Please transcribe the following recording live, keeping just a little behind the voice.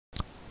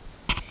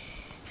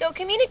So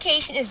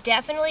communication is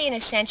definitely an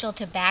essential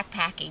to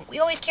backpacking. We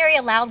always carry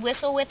a loud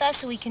whistle with us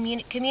so we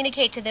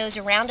communicate to those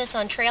around us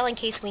on trail in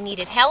case we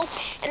needed help.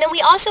 And then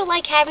we also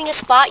like having a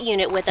spot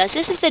unit with us.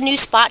 This is the new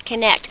Spot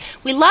Connect.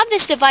 We love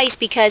this device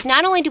because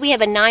not only do we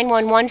have a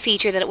 911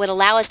 feature that would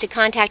allow us to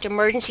contact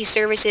emergency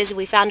services if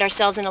we found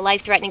ourselves in a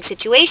life-threatening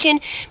situation,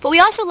 but we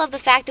also love the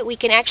fact that we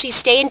can actually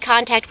stay in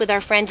contact with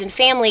our friends and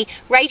family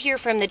right here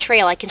from the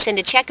trail. I can send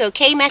a check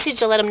okay message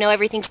to let them know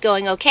everything's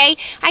going okay.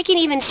 I can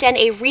even send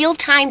a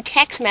real-time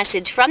text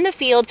message from the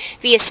field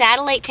via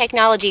satellite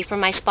technology from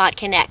my Spot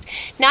Connect.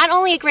 Not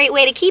only a great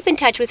way to keep in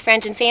touch with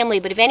friends and family,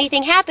 but if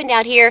anything happened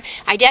out here,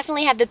 I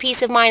definitely have the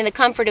peace of mind and the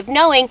comfort of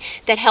knowing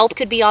that help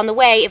could be on the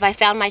way if I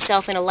found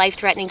myself in a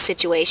life-threatening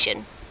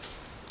situation.